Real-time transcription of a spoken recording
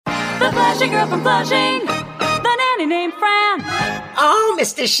Flashy girl from Flushing, the nanny named Fran. Oh,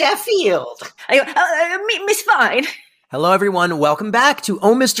 Mr. Sheffield. Miss Fine. Hello, everyone. Welcome back to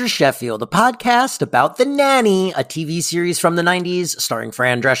Oh, Mr. Sheffield, a podcast about The Nanny, a TV series from the 90s starring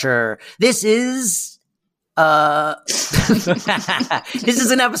Fran Drescher. This is, this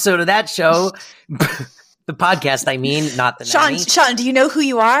is an episode of that show. The podcast, I mean, not The Nanny. Sean, do you know who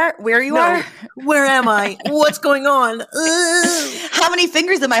you are? Where you are? Where am I? What's going on? How many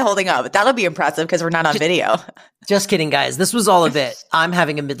fingers am I holding up? That'll be impressive because we're not on video. Just kidding, guys. This was all of it. I'm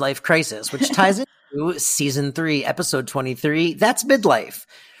having a midlife crisis, which ties into season 3, episode 23. That's Midlife.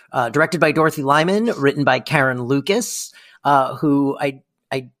 Directed by Dorothy Lyman, written by Karen Lucas, who I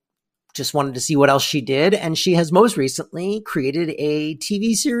just wanted to see what else she did. And she has most recently created a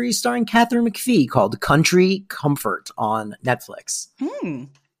TV series starring Katharine McPhee called Country Comfort on Netflix.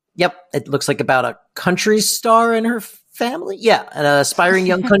 Yep. It looks like about a country star and her family. Yeah. An aspiring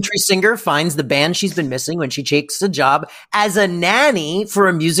young country singer finds the band she's been missing when she takes a job as a nanny for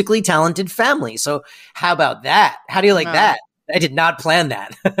a musically talented family. So how about that? How do you like that? I did not plan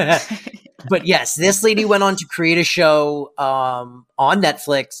that. But yes, this lady went on to create a show on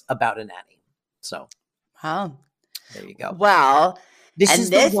Netflix about a nanny. So there you go. Well, this is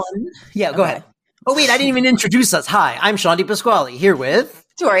the one. Yeah, go ahead. Oh, wait, I didn't even introduce us. Hi, I'm Sean DePasquale here with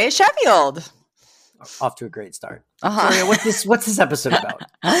Doria Sheffield. Off to a great start. Doria, what's this episode about?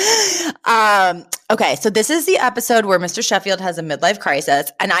 Okay, so this is the episode where Mr. Sheffield has a midlife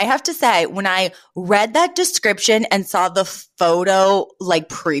crisis. And I have to say, when I read that description and saw the photo like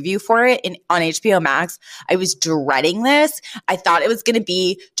preview for it on HBO Max, I was dreading this. I thought it was going to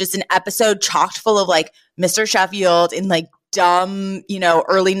be just an episode chocked full of like Mr. Sheffield in like dumb,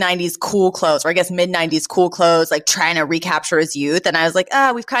 early 90s cool clothes, or I guess mid 90s cool clothes, like trying to recapture his youth. And I was like,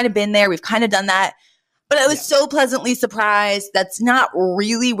 we've kind of been there. We've kind of done that. But I was so pleasantly surprised. That's not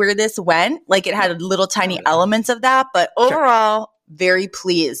really where this went. Like it had little tiny elements of that. But overall, very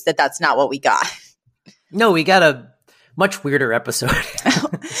pleased that that's not what we got. No, we got a much weirder episode.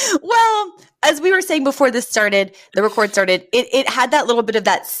 Well, as we were saying before the record started, it had that little bit of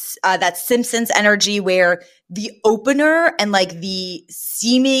that Simpsons energy where the opener and like the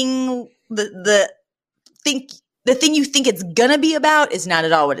seeming the thing you think it's gonna be about is not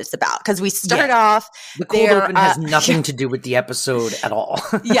at all what it's about. Because we start off the cold open has nothing to do with the episode at all.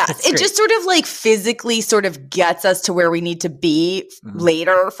 Yes, it just sort of like physically sort of gets us to where we need to be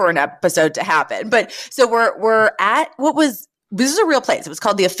later for an episode to happen. But so we're at this is a real place. It was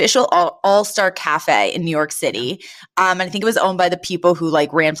called the Official All-Star Cafe in New York City. And I think it was owned by the people who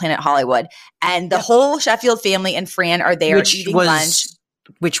like ran Planet Hollywood. And the whole Sheffield family and Fran are there eating lunch.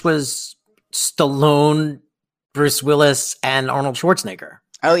 Which was Stallone, Bruce Willis, and Arnold Schwarzenegger.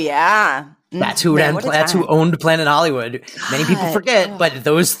 Oh yeah, that's who owned Planet Hollywood. Many people forget, but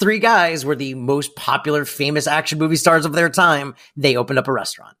those three guys were the most popular, famous action movie stars of their time. They opened up a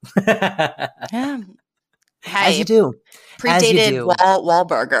restaurant. Yeah. As you do. Predated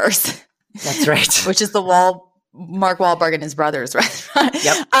Wahlburgers. That's right. Which is the Mark Wahlberg and his brothers restaurant.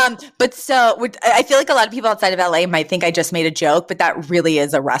 Yep. But so I feel like a lot of people outside of LA might think I just made a joke, but that really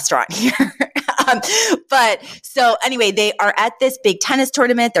is a restaurant here. But so anyway, they are at this big tennis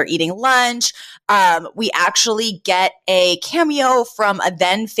tournament. They're eating lunch. We actually get a cameo from a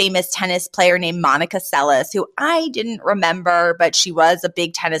then famous tennis player named Monica Seles, who I didn't remember, but she was a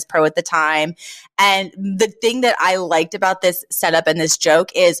big tennis pro at the time. And the thing that I liked about this setup and this joke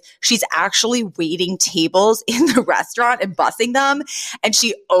is she's actually waiting tables in the restaurant and bussing them. And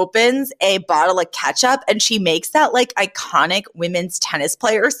she opens a bottle of ketchup and she makes that like iconic women's tennis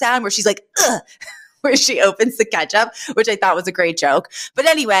player sound where she's like, ugh, where she opens the ketchup, which I thought was a great joke. But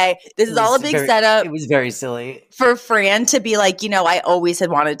anyway, this is all a big setup. It was very silly. For Fran to be like, I always had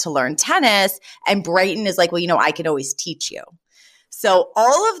wanted to learn tennis. And Brighton is like, well, I can always teach you. So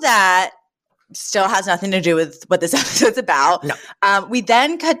all of that still has nothing to do with what this episode's about. No. We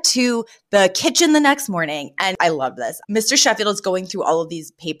then cut to the kitchen the next morning. And I love this. Mr. Sheffield is going through all of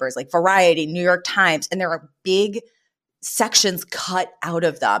these papers like Variety, New York Times, and there are big sections cut out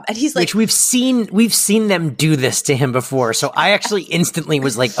of them. And he's like, which we've seen them do this to him before. So I actually instantly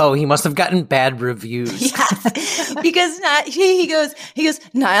was like, oh, he must have gotten bad reviews. Yes. Because he goes,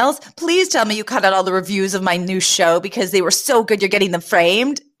 Niles, please tell me you cut out all the reviews of my new show because they were so good you're getting them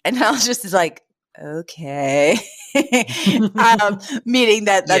framed. And Niles just is like, okay. Meaning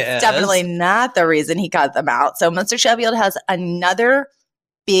that's definitely not the reason he cut them out. So Mr. Sheffield has another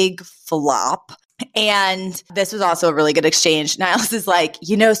big flop. And this was also a really good exchange. Niles is like,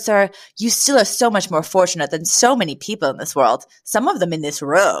 sir, you still are so much more fortunate than so many people in this world. Some of them in this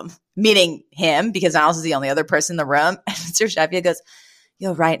room, meaning him, because Niles is the only other person in the room. And Mr. Sheffield goes,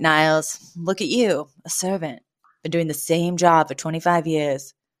 You're right, Niles. Look at you, a servant. Been doing the same job for 25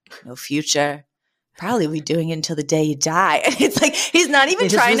 years. No future. Probably will be doing it until the day you die. And it's like, he's not even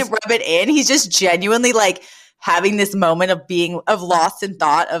trying to rub it in. He's just genuinely like having this moment of lost in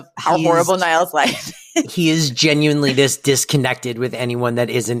thought of how horrible Niles' life is. He is genuinely this disconnected with anyone that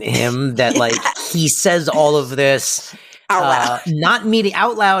isn't him, that like he says all of this not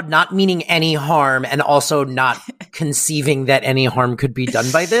meaning any harm, and also not conceiving that any harm could be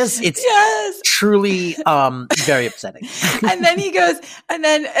done by this. It's truly very upsetting. And then he goes,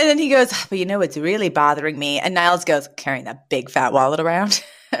 but you know what's really bothering me? And Niles goes, carrying that big fat wallet around.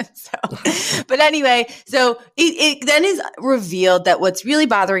 But anyway, it then is revealed that what's really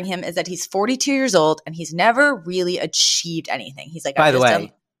bothering him is that he's 42 years old and he's never really achieved anything. He's like, by the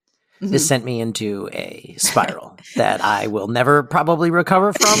way, this sent me into a spiral that I will never probably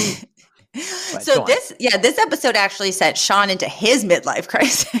recover from. So this episode actually sent Sean into his midlife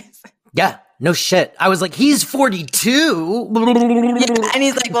crisis. Yeah, no shit. I was like, he's 42. Yeah, and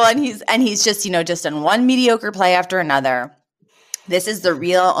he's like, well, and he's just, just done one mediocre play after another. This is the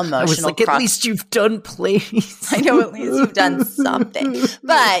real emotional I was like, at least you've done plays. I know, at least you've done something.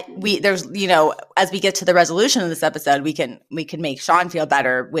 But there's, as we get to the resolution of this episode, we can make Sean feel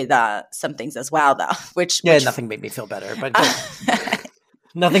better with some things as well, though. Which nothing made me feel better, but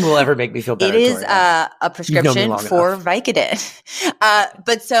nothing will ever make me feel better. It is a prescription for Vicodin.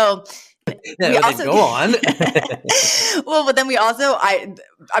 But so. We also go on. Well, but then we also,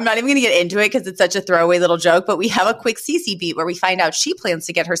 I'm not even going to get into it because it's such a throwaway little joke, but we have a quick Cece beat where we find out she plans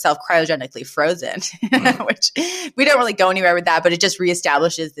to get herself cryogenically frozen, which we don't really go anywhere with that, but it just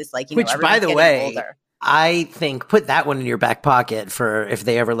reestablishes this, like, which, by the way, older. I think put that one in your back pocket for if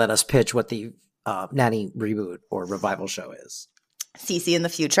they ever let us pitch what the Nanny reboot or revival show is. Cece in the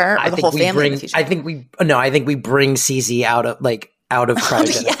future, or the whole family in the future? I think we bring Cece out of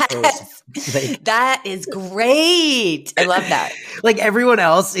cryogenic frozen. Like, that is great. I love that. Like, everyone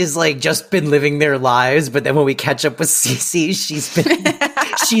else is like just been living their lives, but then when we catch up with Cece,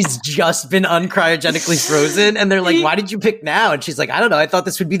 she's just been uncryogenically frozen, and they're like, "Why did you pick now?" And she's like, "I don't know. I thought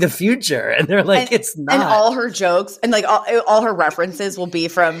this would be the future." And they're like, "It's not." And all her jokes and like all her references will be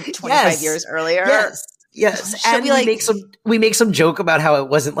from 25 years earlier. Yes, and we make some joke about how it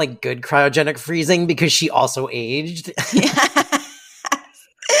wasn't like good cryogenic freezing because she also aged. Yeah.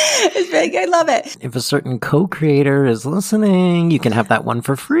 It's very good. I love it. If a certain co-creator is listening, you can have that one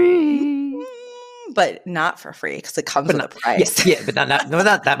for free. But not for free because it comes with a price. Yeah, but not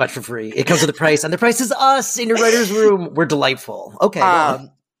that much for free. It comes with a price, and the price is us in your writer's room. We're delightful. Okay.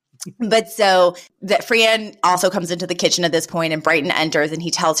 But so that Fran also comes into the kitchen at this point, and Brighton enters, and he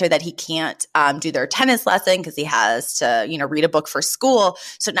tells her that he can't do their tennis lesson because he has to, read a book for school.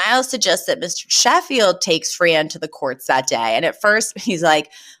 So Niles suggests that Mr. Sheffield takes Fran to the courts that day. And at first he's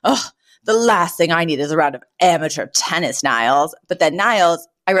like, "Oh, the last thing I need is a round of amateur tennis, Niles." But then Niles,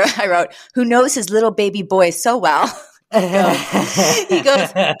 I wrote, who knows his little baby boy so well. He goes,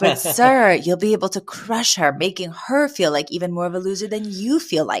 "But sir, you'll be able to crush her, making her feel like even more of a loser than you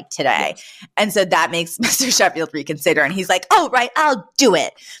feel like today." And so that makes Mr. Sheffield reconsider. And he's like, "Oh, right, I'll do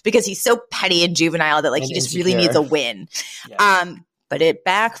it." Because he's so petty and juvenile that like he just really needs a win. Yeah. But it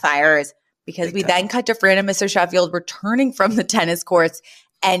backfires because we then cut to Fran and Mr. Sheffield returning from the tennis courts,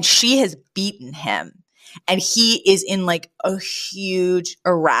 and she has beaten him. And he is in like a huge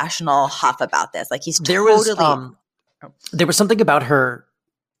irrational huff about this. Like There was something about her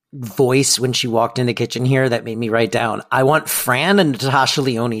voice when she walked in the kitchen here that made me write down, I want Fran and Natasha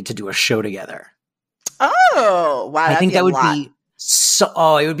Lyonne to do a show together. Oh, wow. I think that would be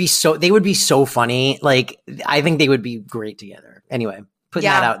they would be so funny. Like, I think they would be great together. Anyway, putting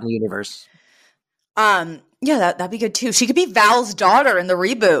that out in the universe. Yeah, that'd be good too. She could be Val's daughter in the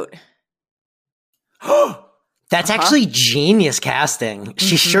reboot. That's actually genius casting.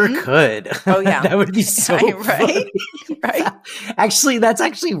 She sure could. Oh, yeah. That would be so funny. Right? Actually, that's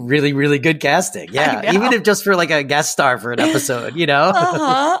actually really, really good casting. Yeah. Even if just for like a guest star for an episode,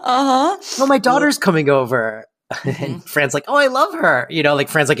 Oh, my daughter's coming over. And Fran's like, "Oh, I love her." Like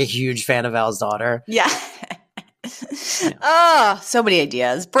Fran's like a huge fan of Val's daughter. Yeah. Oh, so many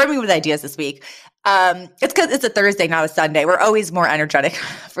ideas. Brimming with ideas this week. It's because it's a Thursday, not a Sunday. We're always more energetic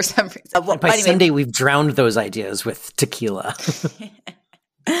for some reason. Well, by Sunday, we've drowned those ideas with tequila.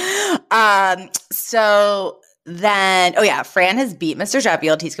 So then, Fran has beat Mr.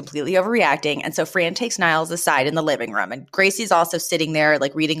 Sheffield. He's completely overreacting. And so Fran takes Niles aside in the living room. And Gracie's also sitting there,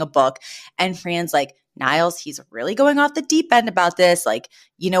 like, reading a book. And Fran's like, "Niles, he's really going off the deep end about this. Like,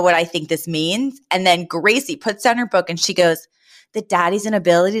 you know what I think this means?" And then Gracie puts down her book and she goes, that daddy's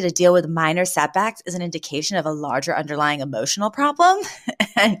inability to deal with minor setbacks is an indication of a larger underlying emotional problem.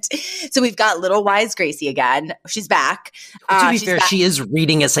 And so we've got little wise Gracie again. She's back. To be fair, she is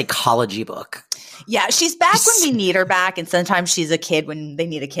reading a psychology book. Yeah, she's back when we need her back, and sometimes she's a kid when they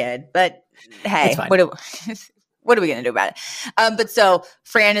need a kid. But hey, what are we going to do about it? But so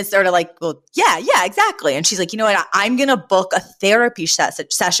Fran is sort of like, well, yeah, exactly. And she's like, you know what? I'm going to book a therapy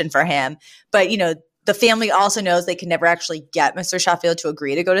session for him. But, the family also knows they can never actually get Mr. Sheffield to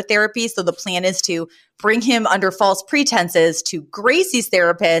agree to go to therapy. So the plan is to bring him under false pretenses to Gracie's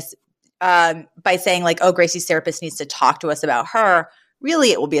therapist by saying like, oh, Gracie's therapist needs to talk to us about her.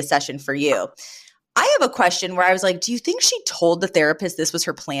 Really, it will be a session for you. I have a question where I was like, do you think she told the therapist this was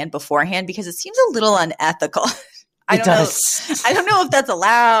her plan beforehand? Because it seems a little unethical. I don't know if that's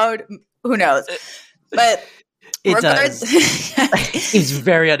allowed. Who knows? But it does. It's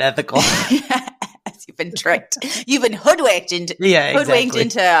very unethical. Yes, you've been tricked. You've been hoodwinked into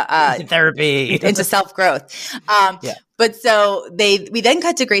therapy, into self-growth. But so we then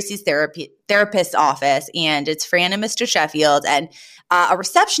cut to Gracie's therapist's office, and it's Fran and Mr. Sheffield, and a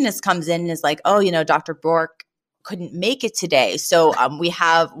receptionist comes in and is like, "Oh, Dr. Bork couldn't make it today, so we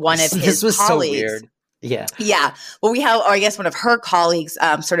have one of his This was colleagues." So weird. Yeah. Yeah. Well, we have, or I guess one of her colleagues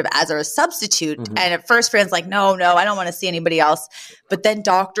sort of as a substitute. Mm-hmm. And at first, Fran's like, no, I don't want to see anybody else. But then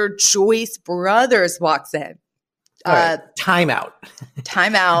Dr. Joyce Brothers walks in. Time out.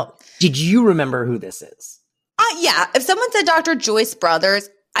 Did you remember who this is? Yeah. If someone said Dr. Joyce Brothers,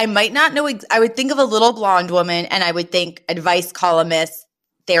 I might not know. I would think of a little blonde woman, and I would think advice columnist,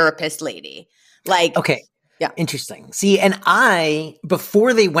 therapist lady. Like, okay. Yeah. Interesting. See, and I,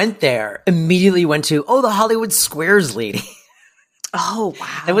 before they went there, immediately went to, the Hollywood Squares lady. Oh,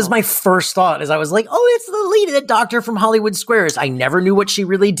 wow. That was my first thought, as I was like, it's the lady, the doctor from Hollywood Squares. I never knew what she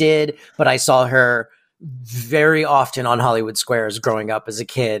really did, but I saw her very often on Hollywood Squares growing up as a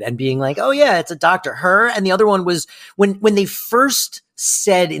kid and being like, it's a doctor. Her and the other one was when they first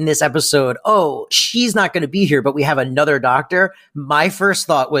said in this episode, she's not going to be here, but we have another doctor. My first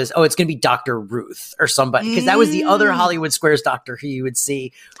thought was, it's going to be Dr. Ruth or somebody, because that was the other Hollywood Squares doctor who you would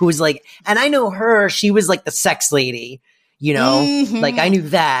see, who was like, and I know her, she was like the sex lady, like I knew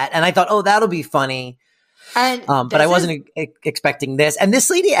that. And I thought, that'll be funny. And but I wasn't expecting this. And this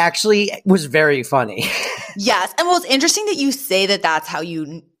lady actually was very funny. Yes. And it's interesting that you say that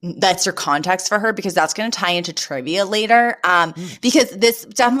that's your context for her, because that's going to tie into trivia later. Because this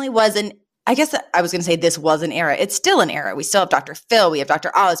definitely I guess I was going to say this was an era. It's still an era. We still have Dr. Phil, we have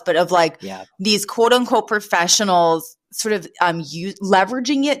Dr. Oz, but of these quote unquote professionals sort of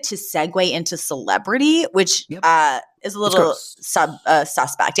leveraging it to segue into celebrity, which is a little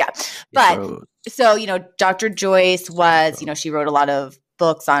suspect. Yeah. But so, Dr. Joyce was, she wrote a lot of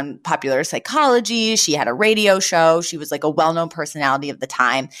books on popular psychology. She had a radio show. She was like a well-known personality of the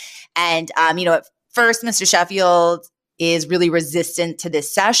time. And, at first, Mr. Sheffield is really resistant to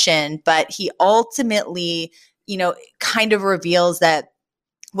this session, but he ultimately, kind of reveals that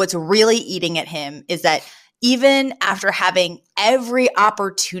what's really eating at him is that even after having every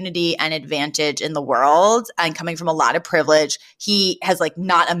opportunity and advantage in the world and coming from a lot of privilege, he has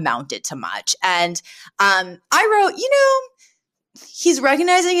not amounted to much. And I wrote, he's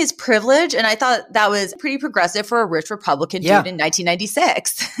recognizing his privilege, and I thought that was pretty progressive for a rich Republican dude in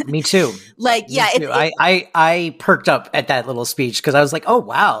 1996. Me too. I perked up at that little speech because I was like, oh,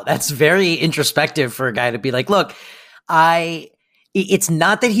 wow, that's very introspective for a guy to be like, look, it's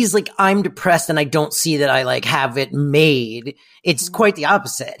not that he's like, I'm depressed and I don't see that I have it made. It's quite the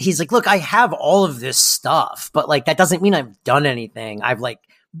opposite. He's like, look, I have all of this stuff, but that doesn't mean I've done anything. I've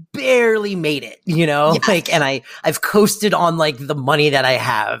barely made it, yes. And I've coasted on the money that I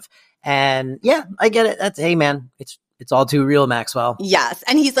have. And yeah, I get it. That's, hey man, it's all too real, Maxwell. Yes.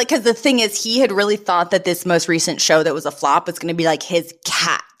 And he's because the thing is, he had really thought that this most recent show that was a flop was going to be his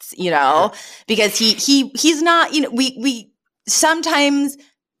Cats, because he's not, we sometimes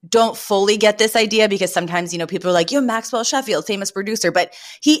don't fully get this idea, because sometimes, people are like, Maxwell Sheffield, famous producer, but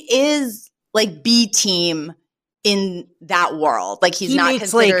he is B team in that world. He not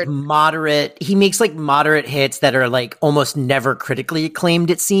makes considered moderate. He makes moderate hits that are almost never critically acclaimed,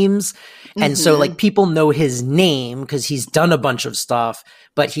 it seems. And so people know his name because he's done a bunch of stuff,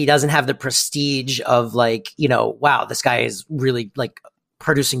 but he doesn't have the prestige of wow, this guy is really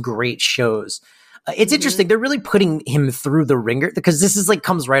producing great shows. It's interesting. They're really putting him through the ringer, because this is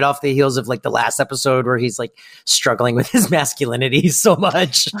comes right off the heels of the last episode where he's struggling with his masculinity so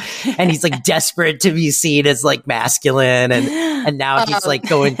much, and he's desperate to be seen as masculine, and now he's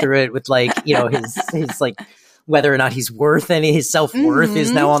going through it with his whether or not he's worth any, his self-worth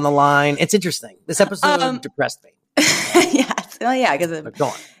is now on the line. It's interesting. This episode depressed me. Yes. Well, yeah, because But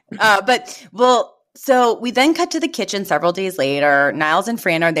go on. So we then cut to the kitchen several days later. Niles and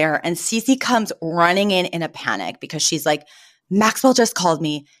Fran are there, and Cece comes running in a panic because she's like, Maxwell just called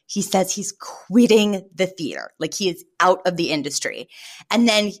me. He says he's quitting the theater. Like, he is out of the industry. And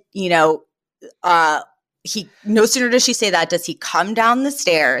then, he no sooner does she say that, does he come down the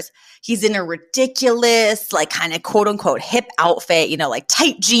stairs. He's in a ridiculous, like, kind of quote unquote hip outfit, like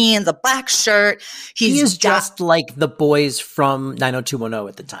tight jeans, a black shirt. He is just like the boys from 90210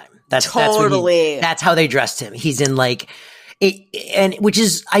 at the time. Totally. That's how they dressed him. He's in like it, and which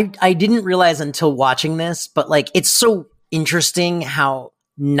is I didn't realize until watching this, but like it's so interesting how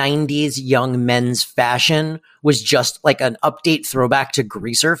 90s young men's fashion was just like an update throwback to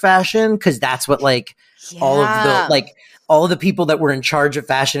greaser fashion, because that's what like all of the people that were in charge of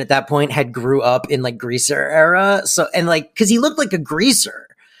fashion at that point had grew up in like greaser era. So, and like, because he looked like a greaser.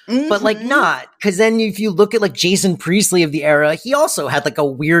 But like not, because then if you look at like Jason Priestley of the era, he also had like a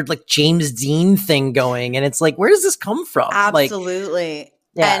weird like James Dean thing going, and it's like, where does this come from? Absolutely. Like,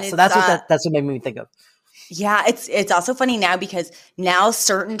 yeah, and so that's what made me think of. Yeah, it's also funny now because now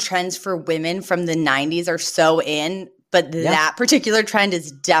certain trends for women from the 90s are so in, but that particular trend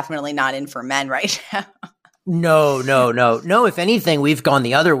is definitely not in for men right now. No. If anything, we've gone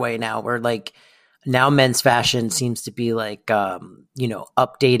the other way now. We're like, now men's fashion seems to be like,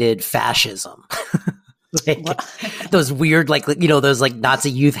 updated fascism. Like those weird, like, those like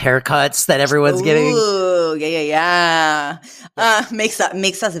Nazi youth haircuts that everyone's getting. Ooh, yeah. Makes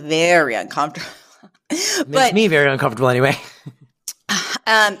us very uncomfortable. Makes me very uncomfortable anyway.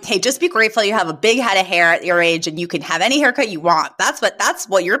 Hey, just be grateful you have a big head of hair at your age and you can have any haircut you want. That's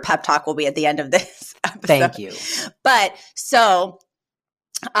what your pep talk will be at the end of this episode. Thank you. But so,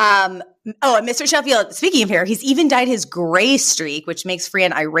 and Mr. Sheffield, speaking of hair, he's even dyed his gray streak, which makes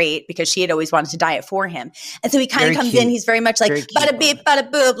Fran irate because she had always wanted to dye it for him. And so he kind of comes in, he's very much like, bada beep,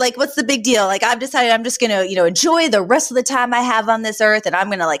 bada boop, like, what's the big deal? Like, I've decided I'm just going to, enjoy the rest of the time I have on this earth, and I'm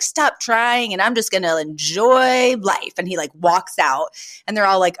going to like stop trying, and I'm just going to enjoy life. And he like walks out, and they're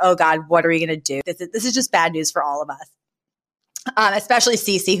all like, oh God, what are we going to do? This is just bad news for all of us. Especially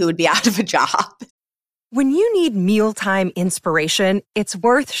Cece, who would be out of a job. When you need mealtime inspiration, it's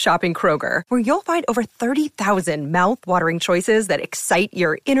worth shopping Kroger, where you'll find over 30,000 mouth-watering choices that excite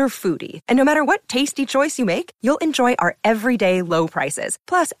your inner foodie. And no matter what tasty choice you make, you'll enjoy our everyday low prices,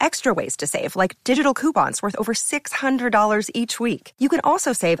 plus extra ways to save, like digital coupons worth over $600 each week. You can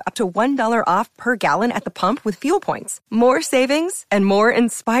also save up to $1 off per gallon at the pump with fuel points. More savings and more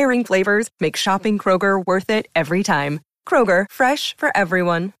inspiring flavors make shopping Kroger worth it every time. Kroger, fresh for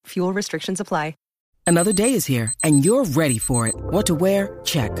everyone. Fuel restrictions apply. Another day is here, and you're ready for it. What to wear?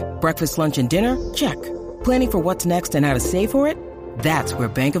 Check. Breakfast, lunch, and dinner? Check. Planning for what's next and how to save for it? That's where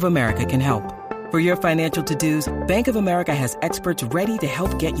Bank of America can help. For your financial to-dos, Bank of America has experts ready to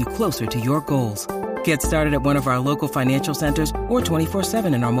help get you closer to your goals. Get started at one of our local financial centers or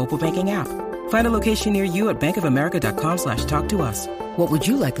 24/7 in our mobile banking app. Find a location near you at bankofamerica.com/talktous. What would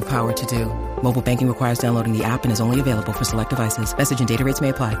you like the power to do? Mobile banking requires downloading the app and is only available for select devices. Message and data rates may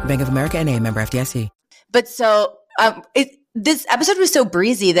apply. Bank of America N.A., member FDIC. But so this episode was so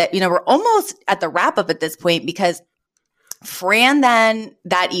breezy that, we're almost at the wrap up at this point, because Fran then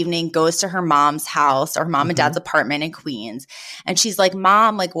that evening goes to her mom's house, or her mom and dad's apartment in Queens. And she's like,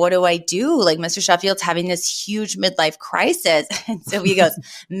 Mom, like, what do I do? Like, Mr. Sheffield's having this huge midlife crisis. And Sylvia goes,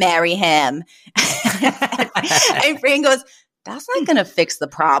 marry him. And Fran goes, that's not going to fix the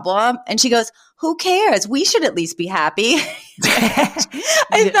problem. And she goes, who cares? We should at least be happy.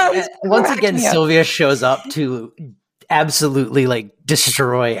 I thought it was once again, Sylvia shows up to absolutely like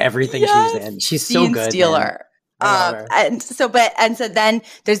destroy everything she's in. She's so good. Stealer. And so then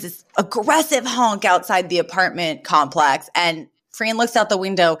there's this aggressive honk outside the apartment complex, and Fran looks out the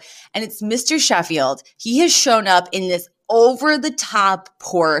window, and it's Mr. Sheffield. He has shown up in this over-the-top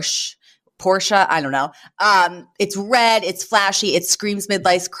Porsche, I don't know. It's red, it's flashy, it screams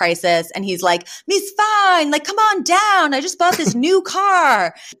midlife crisis, and he's like, Miss Fine, like, come on down. I just bought this new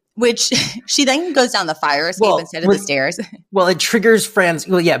car. Which she then goes down the fire escape instead of the stairs. Well, it triggers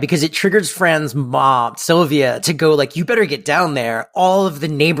because it triggers Fran's mom, Sylvia, to go like, you better get down there. All of the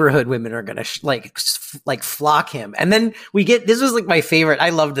neighborhood women are going to flock him. And then this was like my favorite.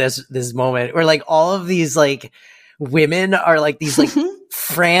 I love this moment where like all of these like women are like these like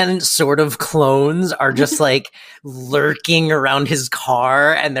Fran sort of clones are just like lurking around his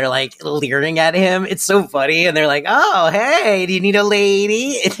car, and they're like leering at him. It's so funny. And they're like, oh, hey, do you need a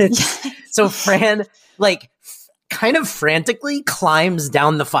lady? So Fran like kind of frantically climbs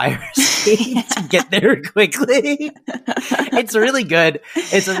down the fire escape. to get there quickly. It's really good.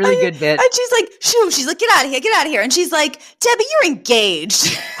 It's a really good bit. And she's like, shoo, she's like, get out of here. And she's like, Debbie, you're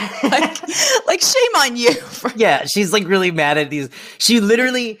engaged. like shame on you. Yeah, she's like really mad at these. She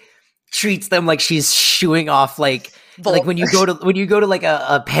literally treats them like she's shooing off like when you go to like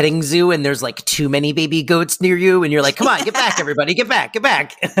a petting zoo and there's like too many baby goats near you and you're like, come on, get back, everybody, get back.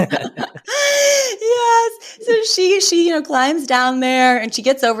 Yes. So she climbs down there and she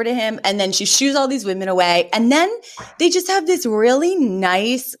gets over to him and then she shoos all these women away. And then they just have this really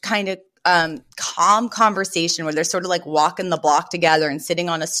nice kind of calm conversation where they're sort of like walking the block together and sitting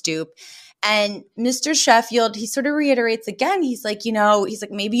on a stoop. And Mr. Sheffield, he sort of reiterates again, he's like,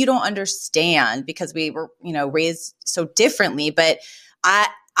 maybe you don't understand because we were, raised so differently, but I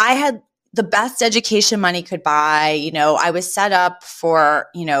had the best education money could buy. I was set up for,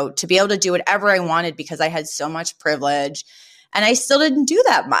 to be able to do whatever I wanted because I had so much privilege and I still didn't do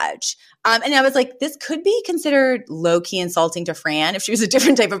that much. And I was like, this could be considered low-key insulting to Fran if she was a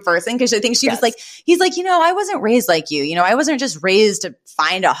different type of person. Because I think she was like, he's like, I wasn't raised like you. I wasn't just raised to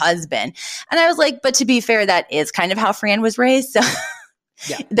find a husband. And I was like, but to be fair, that is kind of how Fran was raised. So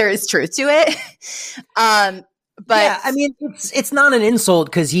there is truth to it. But yeah, I mean, it's not an insult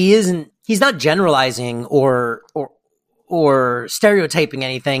because he's not generalizing or stereotyping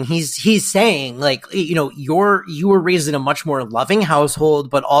anything. He's saying like, you were raised in a much more loving household,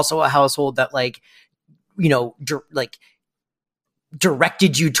 but also a household that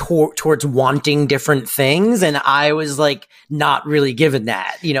directed you towards wanting different things. And I was like, not really given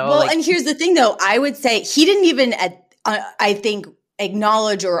that, Well, and here's the thing though, I would say he didn't even, I think,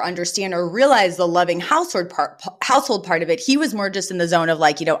 acknowledge or understand or realize the loving household part of it. He was more just in the zone of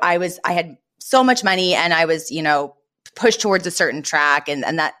like, I had so much money and I was, pushed towards a certain track and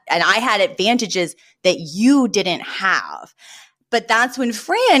I had advantages that you didn't have. But that's when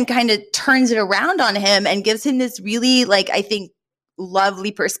Fran kind of turns it around on him and gives him this really, like, I think,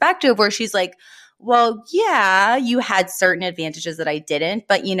 lovely perspective where she's like, well, yeah, you had certain advantages that I didn't,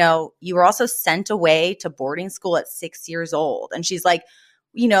 but, you were also sent away to boarding school at 6 years old. And she's like,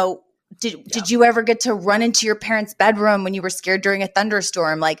 did you ever get to run into your parents' bedroom when you were scared during a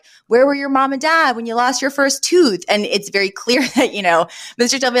thunderstorm? Like, where were your mom and dad when you lost your first tooth? And it's very clear that,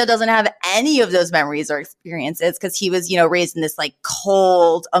 Mr. Sheffield doesn't have any of those memories or experiences because he was, raised in this like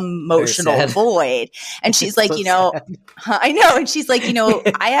cold, emotional void. And she's like, I know. And she's like,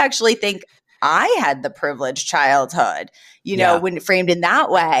 I actually think I had the privileged childhood, when framed in that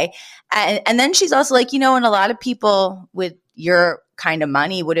way. And then she's also like, and a lot of people with your kind of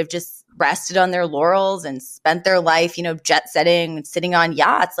money would have just rested on their laurels and spent their life, jet setting and sitting on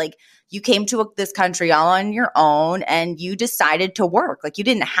yachts. Like you came to this country all on your own and you decided to work. Like you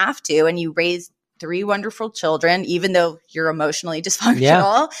didn't have to. And you raised 3 wonderful children, even though you're emotionally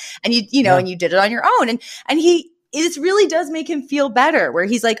dysfunctional and and you did it on your own. And it really does make him feel better where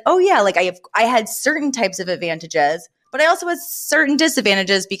he's like, oh yeah, like I had certain types of advantages, but I also had certain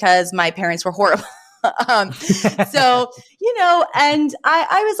disadvantages because my parents were horrible. So, and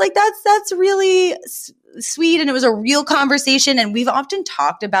I was like, that's really sweet. And it was a real conversation. And we've often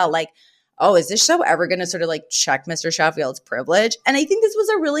talked about like, oh, is this show ever going to sort of like check Mr. Sheffield's privilege? And I think this was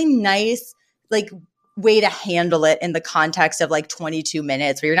a really nice, like, way to handle it in the context of like 22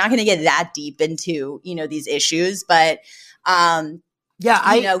 minutes where you're not going to get that deep into, these issues. But, I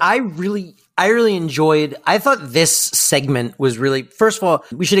really enjoyed, I thought this segment was really, first of all,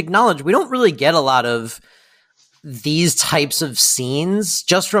 we should acknowledge we don't really get a lot of these types of scenes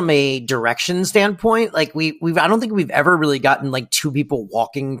just from a direction standpoint. Like I don't think we've ever really gotten like 2 people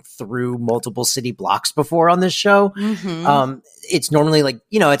walking through multiple city blocks before on this show. Mm-hmm. It's normally like,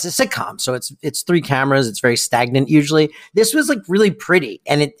 it's a sitcom. So it's 3 cameras. It's very stagnant usually. This was like really pretty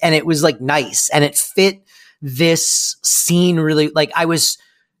and it was like nice and it fit this scene really. Like I was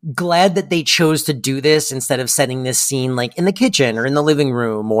glad that they chose to do this instead of setting this scene like in the kitchen or in the living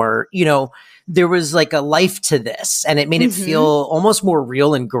room or, there was like a life to this and it made it feel almost more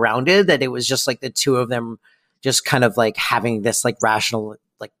real and grounded that it was just like the 2 of them just kind of like having this like rational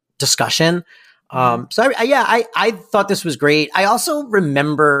like discussion. So I thought this was great. I also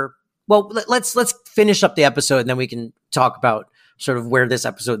remember, well, let's finish up the episode and then we can talk about sort of where this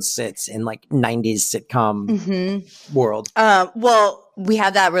episode sits in like 90s sitcom world. Well, we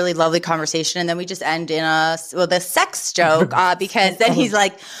have that really lovely conversation and then we just end in the sex joke because then he's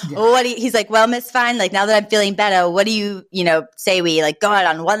like, he's like, well, Miss Fine, like now that I'm feeling better, what do you, say we like go out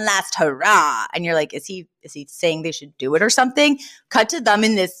on one last hurrah? And you're like, is he saying they should do it or something? Cut to them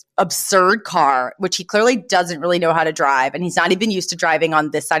in this absurd car, which he clearly doesn't really know how to drive. And he's not even used to driving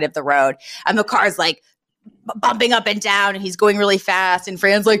on this side of the road. And the car's like bumping up and down, and he's going really fast, and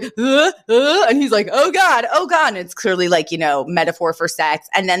Fran's like, and he's like, oh God. And it's clearly like, metaphor for sex.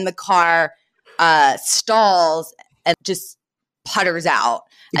 And then the car stalls and just putters out.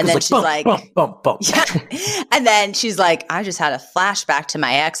 And then she's like, bump. Yeah. And then she's like, I just had a flashback to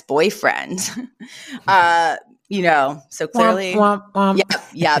my ex-boyfriend. So clearly,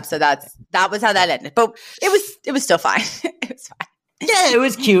 yeah. So that was how that ended. But it was still fine. It was fine. Yeah, it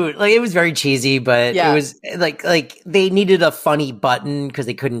was cute. Like, it was very cheesy, but it was like they needed a funny button because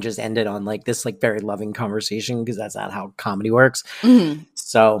they couldn't just end it on like this like very loving conversation, because that's not how comedy works. Mm-hmm.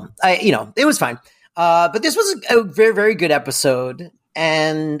 So it was fine. But this was a very, very good episode.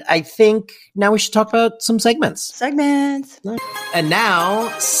 And I think now we should talk about some segments. And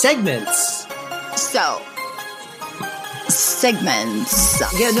now, segments. So, segments.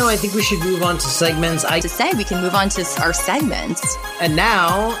 Yeah, no, I think we should move on to segments. We can move on to our segments. And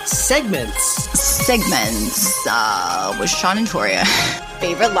now, segments. Segments. With Sean and Toria.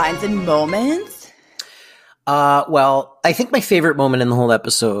 Favorite lines and moments? Well, I think my favorite moment in the whole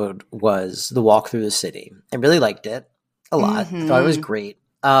episode was the walk through the city. I really liked it. A lot. Mm-hmm. Thought it was great.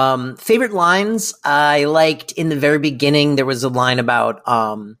 Favorite lines, I liked in the very beginning, there was a line about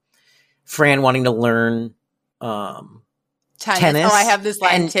Fran wanting to learn tennis. Oh, I have this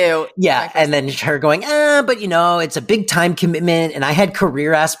line too. Yeah, and then her going, but it's a big time commitment, and I had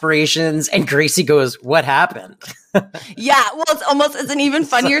career aspirations. And Gracie goes, what happened? Yeah, well, it's an even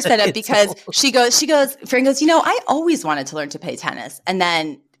funnier setup because she goes, Fran goes, I always wanted to learn to play tennis. And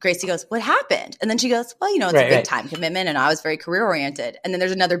then Gracie goes, what happened? And then she goes, well, it's a big time commitment, and I was very career oriented. And then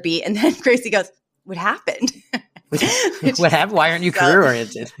there's another beat, and then Gracie goes, what happened? What happened? Why aren't you career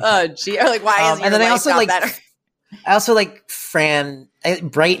oriented? Oh, gee. Or like, why is your life not better? I also like Fran.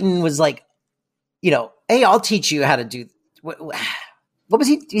 Brighton was like, hey, I'll teach you how to do. What was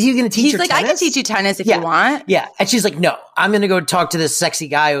he? Is he going to teach He's her like, tennis? I can teach you tennis if you want. Yeah. And she's like, no, I'm going to go talk to this sexy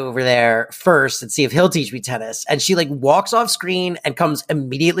guy over there first and see if he'll teach me tennis. And she like walks off screen and comes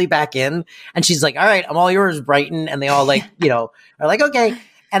immediately back in. And she's like, all right, I'm all yours, Brighton. And they all like, are like, okay.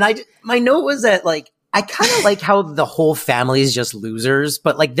 And my note was that like, I kind of like how the whole family is just losers,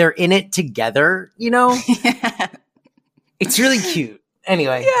 but like they're in it together, Yeah. It's really cute.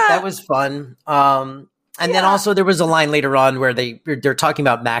 Anyway, that was fun. And then also there was a line later on where they're talking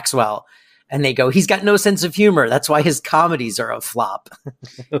about Maxwell, and they go, he's got no sense of humor. That's why his comedies are a flop.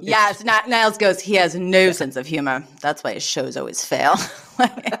 Yes, Niles goes, he has no sense of humor. That's why his shows always fail.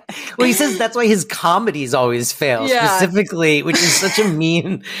 Well, he says that's why his comedies always fail, specifically, which is such a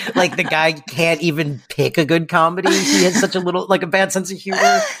mean, like the guy can't even pick a good comedy. He has such a bad sense of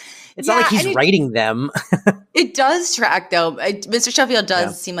humor. It's not like he's writing them. It does track, though. Mr. Sheffield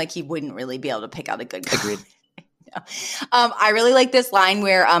does seem like he wouldn't really be able to pick out a good comedy. Agreed. I really like this line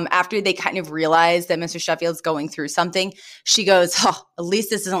where after they kind of realize that Mr. Sheffield's going through something, she goes, at least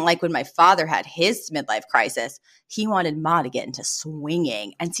this isn't like when my father had his midlife crisis. He wanted Ma to get into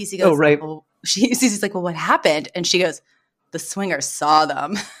swinging. And Cece goes, Cece's like, well, what happened? And she goes, the swingers saw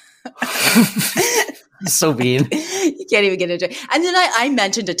them. So mean. You can't even get into it. And then I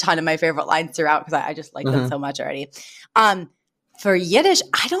mentioned a ton of my favorite lines throughout because I just like them so much already. For Yiddish,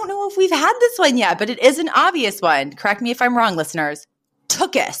 I don't know if we've had this one yet, but it is an obvious one. Correct me if I'm wrong, listeners.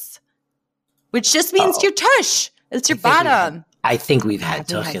 Tukis, which just means your tush. It's your bottom. I think we've had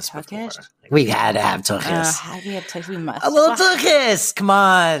tukis before. We've had to have tukis. How do we have tukis? We must. A little tukis. Come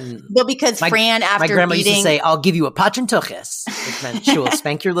on. Well, because Fran, after my grandma used to say, I'll give you a pachin tukis, which meant she will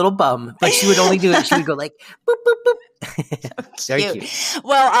spank your little bum. But she would only do it. She would go like, boop, boop, boop. Very cute.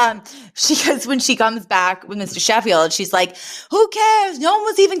 Well, she goes when she comes back with Mr. Sheffield, she's like, "Who cares? No one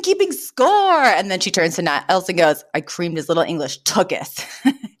was even keeping score." And then she turns to Niles and goes, "I creamed his little English tukis."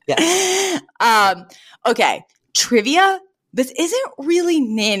 Yeah. Okay. Trivia. This isn't really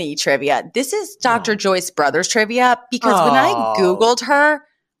nanny trivia. This is Dr. Joyce Brothers trivia because when I Googled her,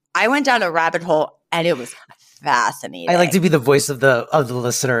 I went down a rabbit hole and it was fascinating. I like to be the voice of the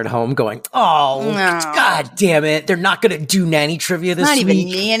listener at home going, God damn it. They're not going to do nanny trivia this week. Not even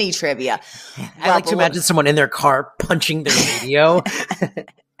nanny trivia. I like to imagine someone in their car punching their radio.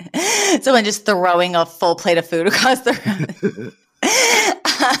 Someone just throwing a full plate of food across the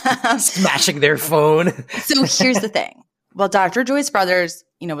room. Smashing their phone. So here's the thing. Well, Dr. Joyce Brothers,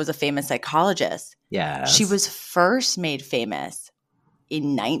 was a famous psychologist. Yeah. She was first made famous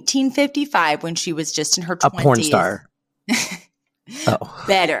in 1955 when she was just in her 20s. A porn star.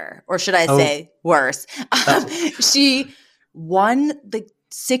 Better. Or should I say worse? She won the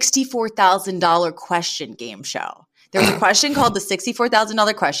 $64,000 question game show. There was a question called the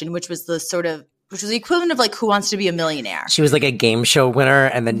 $64,000 question, which was the sort of which was the equivalent of like Who Wants to Be a Millionaire. She was like a game show winner,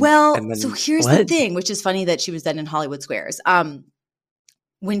 and then so here's the thing, which is funny that she was then in Hollywood Squares.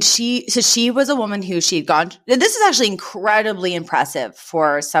 She was a woman who she had gone. This is actually incredibly impressive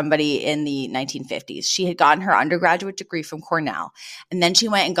for somebody in the 1950s. She had gotten her undergraduate degree from Cornell, and then she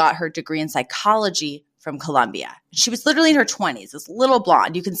went and got her degree in psychology from Columbia. She was literally in her 20s, this little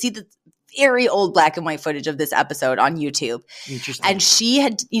blonde. You can see the very old black and white footage of this episode on YouTube. Interesting. And she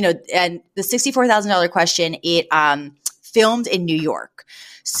had, and the $64,000 question, it filmed in New York.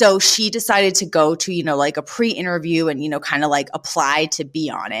 So she decided to go to, like a pre-interview and, kind of like apply to be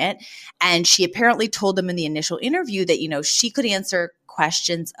on it. And she apparently told them in the initial interview that, she could answer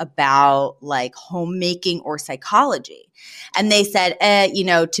questions about like homemaking or psychology. And they said,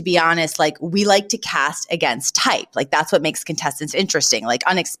 to be honest, like we like to cast against type. Like that's what makes contestants interesting, like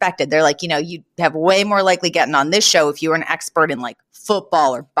unexpected. They're like, you have way more likely getting on this show if you were an expert in like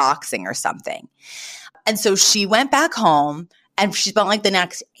football or boxing or something. And so she went back home and she spent like the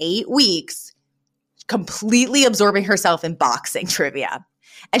next 8 weeks completely absorbing herself in boxing trivia.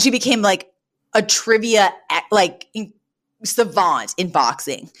 And she became like a trivia, savant in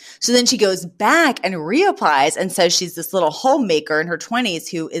boxing. So then she goes back and reapplies and says she's this little homemaker in her 20s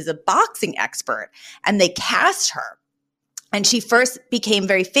who is a boxing expert. And they cast her. And she first became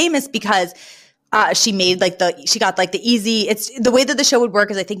very famous because she got like the easy, it's the way that the show would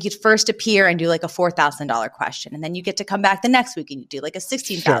work is I think you'd first appear and do like a $4,000 question. And then you get to come back the next week and you do like a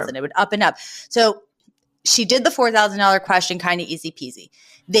 $16,000. Sure. It would up and up. So she did the $4,000 question, kind of easy peasy.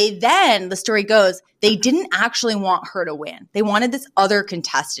 The story goes, they didn't actually want her to win. They wanted this other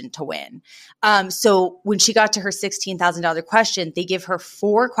contestant to win. So when she got to her $16,000 question, they give her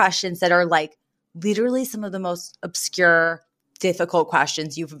 4 questions that are like literally some of the most obscure, difficult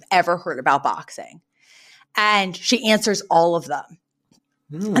questions you've ever heard about boxing. And she answers all of them.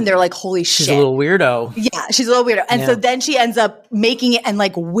 And they're like, holy shit. She's a little weirdo. Yeah, she's a little weirdo. And so then she ends up making it and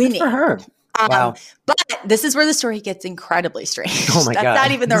like winning. Good for her. Wow. But this is where the story gets incredibly strange. Oh my God.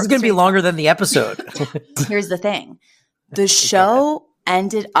 Not even this is going to be longer than the episode. Here's the thing. The show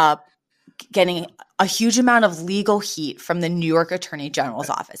ended up getting a huge amount of legal heat from the New York Attorney General's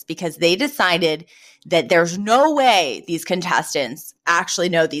office because they decided that there's no way these contestants actually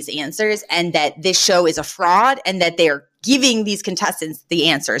know these answers and that this show is a fraud and that they're giving these contestants the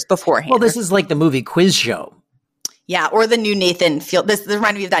answers beforehand. Well, this is like the movie Quiz Show. Yeah, or the new Nathan Field. This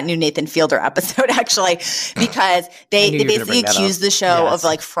reminded me of that new Nathan Fielder episode, actually, because they basically accused the show of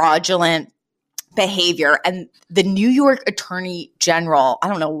like fraudulent behavior. And the New York Attorney General, I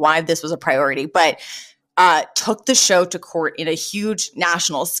don't know why this was a priority, but took the show to court in a huge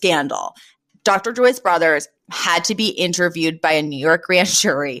national scandal. Dr. Joyce Brothers had to be interviewed by a New York grand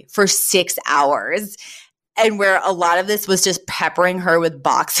jury for 6 hours. And where a lot of this was just peppering her with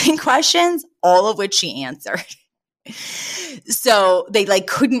boxing questions, all of which she answered. So they like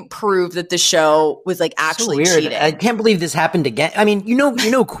couldn't prove that the show was like actually so weird. cheating. I can't believe this happened again. I mean, you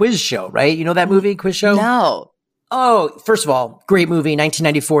know Quiz Show, right? You know that movie Quiz Show? No. Oh, first of all, great movie,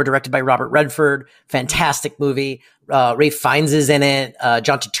 1994, directed by Robert Redford. Fantastic movie. Ralph Fiennes is in it.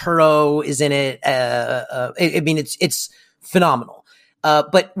 John Turturro is in it. I mean, it's phenomenal.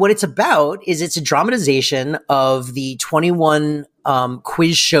 But what it's about is it's a dramatization of the 21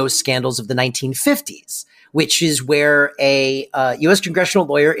 quiz show scandals of the 1950s. Which is where a U.S. congressional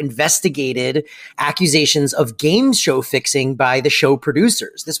lawyer investigated accusations of game show fixing by the show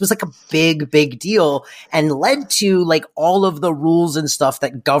producers. This was like a big, big deal and led to like all of the rules and stuff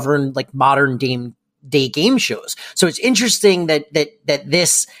that govern like modern day game shows. So it's interesting that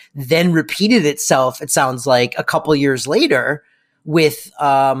this then repeated itself, it sounds like, a couple years later with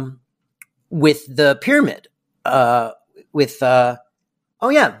the pyramid, oh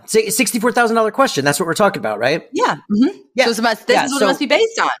yeah, $64,000 question. That's what we're talking about, right? Yeah. Mm-hmm. Yeah. So this is what it must be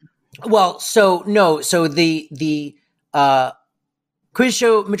based on. Well, so no, so the quiz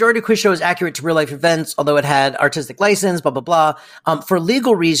show, majority of quiz show is accurate to real life events, although it had artistic license, blah, blah, blah. For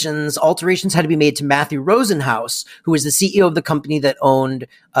legal reasons, alterations had to be made to Matthew Rosenhaus, who was the CEO of the company that owned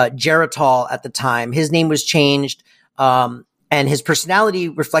Geritol at the time. His name was changed. And his personality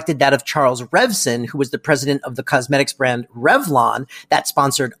reflected that of Charles Revson, who was the president of the cosmetics brand Revlon that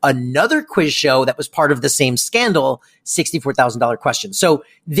sponsored another quiz show that was part of the same scandal, $64,000 question. So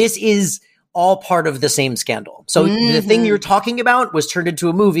this is all part of the same scandal. So the thing you're talking about was turned into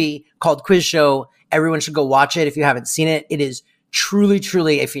a movie called Quiz Show. Everyone should go watch it if you haven't seen it. It is truly,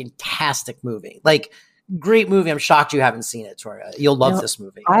 truly a fantastic movie. Like, great movie. I'm shocked you haven't seen it, Toria. You'll love this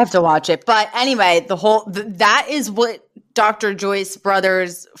movie. I have to watch it. But anyway, that is what Dr. Joyce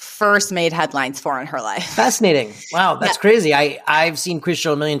Brothers first made headlines for in her life. Fascinating. Wow, that's crazy. I've seen Quiz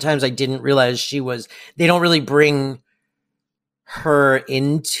Show a million times. I didn't realize they don't really bring her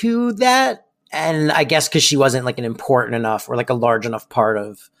into that. And I guess because she wasn't like an important enough or like a large enough part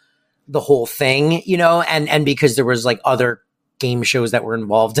of the whole thing, and because there was like other game shows that were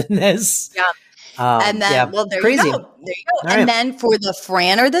involved in this. Yeah. And then, well, there crazy. you go. There you go. All And right. then for the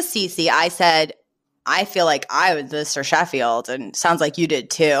Fran or the Cece, I said, I feel like I was Mr. Sheffield, and sounds like you did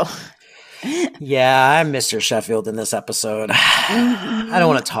too. Yeah, I'm Mr. Sheffield in this episode. I don't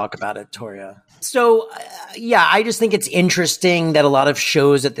want to talk about it, Toria. So, I just think it's interesting that a lot of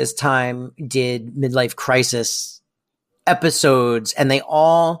shows at this time did midlife crisis episodes, and they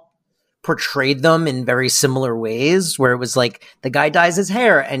all portrayed them in very similar ways, where it was like the guy dyes his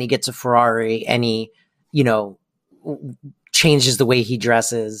hair and he gets a Ferrari and he, changes the way he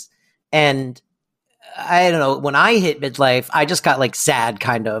dresses. And I don't know, when I hit midlife, I just got like sad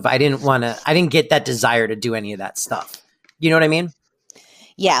kind of. I didn't get that desire to do any of that stuff. You know what I mean?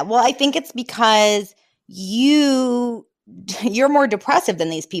 Yeah. Well, I think it's because you're more depressive than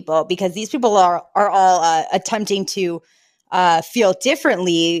these people, because these people are all attempting to feel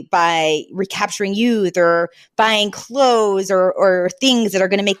differently by recapturing youth or buying clothes or things that are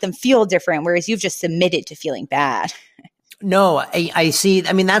going to make them feel different, whereas you've just submitted to feeling bad. No, I see.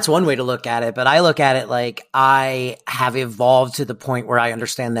 I mean, that's one way to look at it, but I look at it like I have evolved to the point where I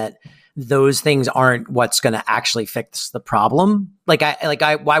understand that those things aren't what's going to actually fix the problem.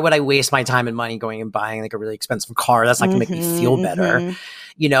 Why would I waste my time and money going and buying like a really expensive car? That's not going to make me feel better,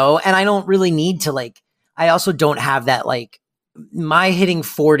 and I don't really need to I also don't have that my hitting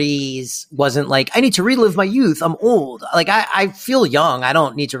 40s wasn't like, I need to relive my youth. I'm old. I feel young. I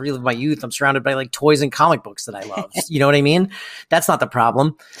don't need to relive my youth. I'm surrounded by toys and comic books that I love. You know what I mean? That's not the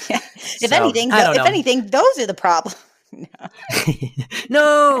problem. If anything, those are the problem.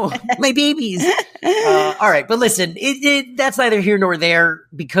 No, my babies. All right. But listen, that's neither here nor there,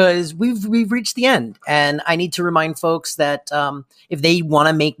 because we've reached the end. And I need to remind folks that if they want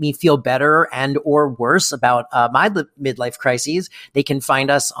to make me feel better and or worse about my midlife crises, they can find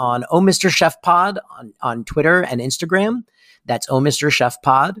us on Oh Mr. Chef Pod on Twitter and Instagram. That's Oh Mr. Chef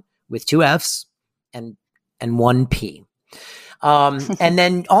Pod with 2 F's and 1 P. And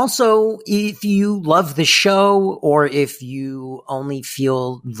then also, if you love the show, or if you only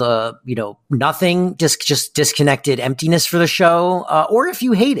feel the, nothing, just disconnected emptiness for the show, or if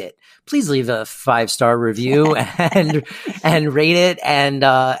you hate it, please leave a 5-star review and rate it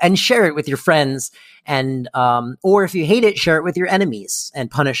and share it with your friends. And, or if you hate it, share it with your enemies and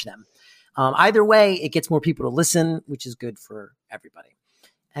punish them. Either way, it gets more people to listen, which is good for everybody.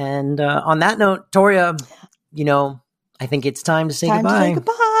 And, on that note, Toria, I think it's time to say goodbye.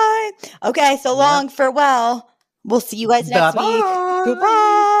 Okay, so long, farewell. We'll see you guys next week.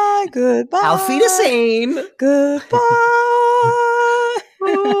 Goodbye. Auf Wiedersehen. Goodbye.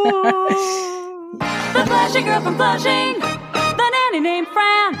 The Flashing Girl from Flushing, the nanny named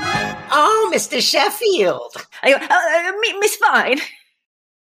Fran. Oh, Mr. Sheffield. I go, Miss Fine.